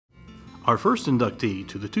Our first inductee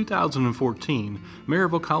to the 2014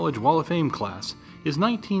 Maryville College Wall of Fame class is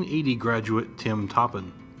 1980 graduate Tim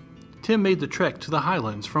Topham. Tim made the trek to the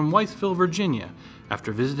Highlands from Whiteville, Virginia,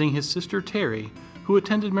 after visiting his sister Terry, who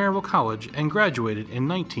attended Maryville College and graduated in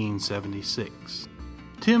 1976.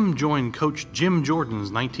 Tim joined Coach Jim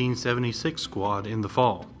Jordan's 1976 squad in the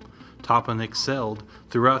fall. Topham excelled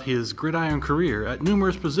throughout his gridiron career at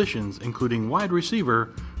numerous positions, including wide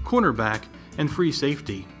receiver, cornerback, and free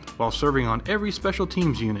safety, while serving on every special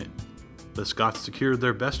teams unit. The Scots secured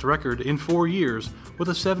their best record in 4 years with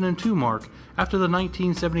a 7-2 mark after the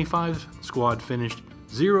 1975 squad finished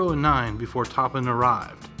 0-9 before Topham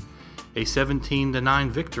arrived. A 17-9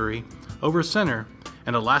 victory over Center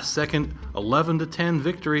and a last-second 11-10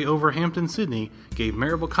 victory over Hampton-Sydney gave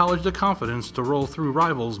Maryville College the confidence to roll through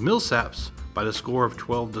rivals Millsaps by the score of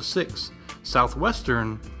 12-6,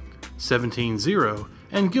 Southwestern 17-0,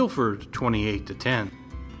 and Guilford 28-10.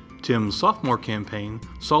 Tim's sophomore campaign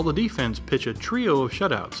saw the defense pitch a trio of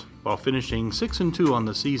shutouts while finishing 6-2 on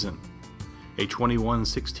the season. A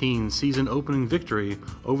 21-16 season-opening victory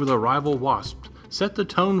over the rival Wasps set the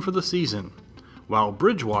tone for the season, while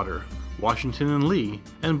Bridgewater, Washington and Lee,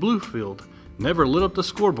 and Bluefield never lit up the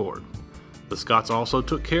scoreboard. The Scots also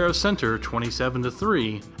took care of Center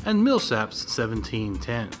 27-3 and Millsaps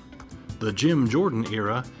 17-10. The Jim Jordan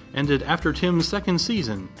era ended after Tim's second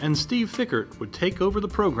season, and Steve Fickert would take over the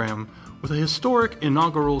program with a historic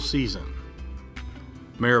inaugural season.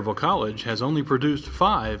 Maryville College has only produced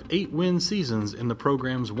 5 8-win seasons in the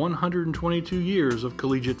program's 122 years of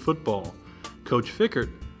collegiate football. Coach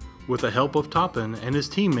Fickert, with the help of Topham and his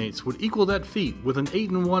teammates, would equal that feat with an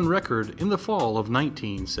 8-1 record in the fall of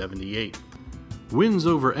 1978. Wins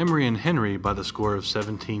over Emory and Henry by the score of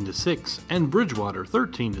 17-6 and Bridgewater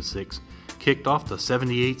 13-6 kicked off the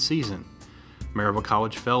 78 season. Maryville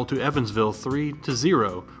College fell to Evansville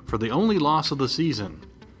 3-0 for the only loss of the season.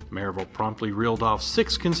 Maryville promptly reeled off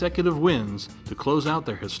 6 consecutive wins to close out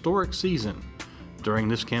their historic season. During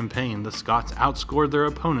this campaign, the Scots outscored their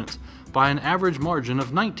opponents by an average margin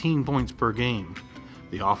of 19 points per game.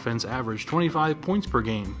 The offense averaged 25 points per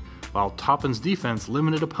game, while Topham's defense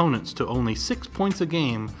limited opponents to only 6 points a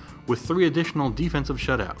game with 3 additional defensive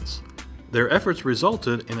shutouts. Their efforts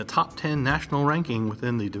resulted in a top 10 national ranking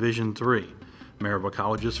within the Division III, Maryville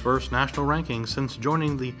College's first national ranking since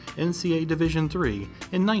joining the NCAA Division III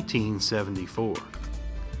in 1974.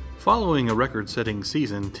 Following a record-setting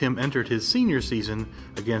season, Tim entered his senior season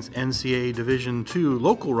against NCAA Division II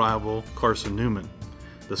local rival Carson Newman.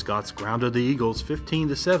 The Scots grounded the Eagles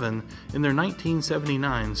 15-7 in their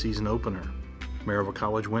 1979 season opener. Maryville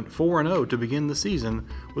College went 4-0 to begin the season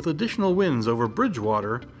with additional wins over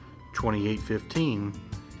Bridgewater 28-15,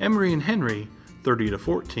 Emory and Henry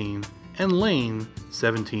 30-14, and Lane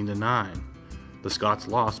 17-9. The Scots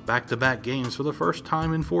lost back-to-back games for the first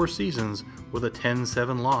time in 4 seasons with a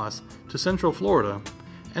 10-7 loss to Central Florida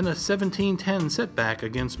and a 17-10 setback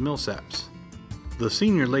against Millsaps. The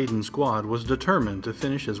senior-laden squad was determined to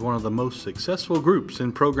finish as one of the most successful groups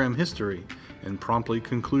in program history and promptly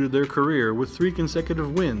concluded their career with 3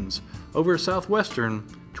 consecutive wins over Southwestern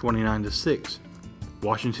 29-6,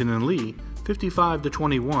 Washington and Lee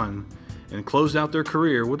 55-21, and closed out their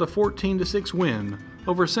career with a 14-6 win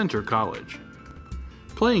over Center College.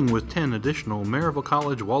 Playing with 10 additional Maryville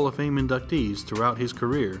College Wall of Fame inductees throughout his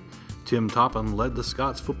career, Tim Topham led the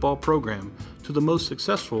Scots football program to the most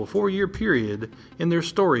successful 4-year period in their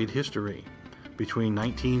storied history. Between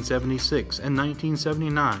 1976 and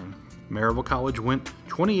 1979, Maryville College went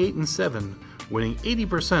 28-7, winning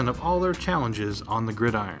 80% of all their challenges on the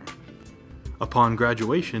gridiron. Upon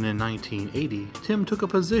graduation in 1980, Tim took a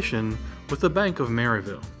position with the Bank of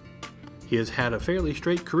Maryville. He has had a fairly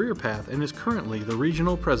straight career path and is currently the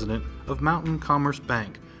regional president of Mountain Commerce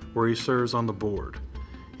Bank, where he serves on the board.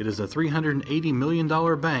 It is a $380 million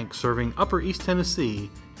bank serving Upper East Tennessee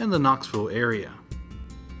and the Knoxville area.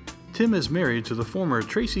 Tim is married to the former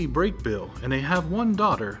Tracy Brakebill, and they have 1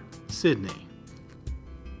 daughter, Sydney.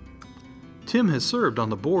 Tim has served on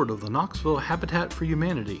the board of the Knoxville Habitat for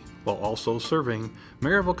Humanity, while also serving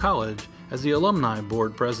Maryville College as the Alumni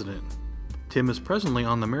Board President. Tim is presently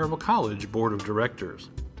on the Maryville College Board of Directors.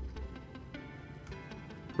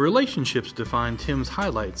 Relationships define Tim's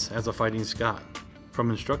highlights as a Fighting Scot, from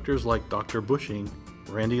instructors like Dr. Bushing,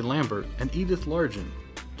 Randy Lambert, and Edith Largent,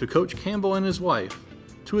 to Coach Campbell and his wife,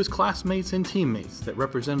 to his classmates and teammates that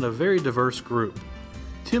represent a very diverse group.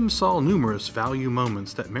 Tim saw numerous value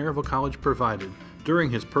moments that Maryville College provided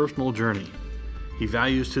during his personal journey. He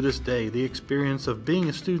values to this day the experience of being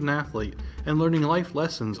a student athlete and learning life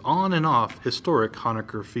lessons on and off historic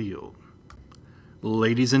Honaker Field.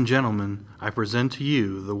 Ladies and gentlemen, I present to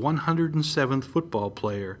you the 107th football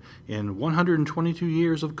player in 122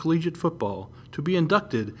 years of collegiate football to be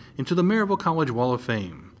inducted into the Maryville College Wall of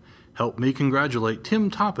Fame. Help me congratulate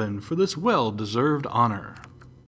Tim Topham for this well-deserved honor.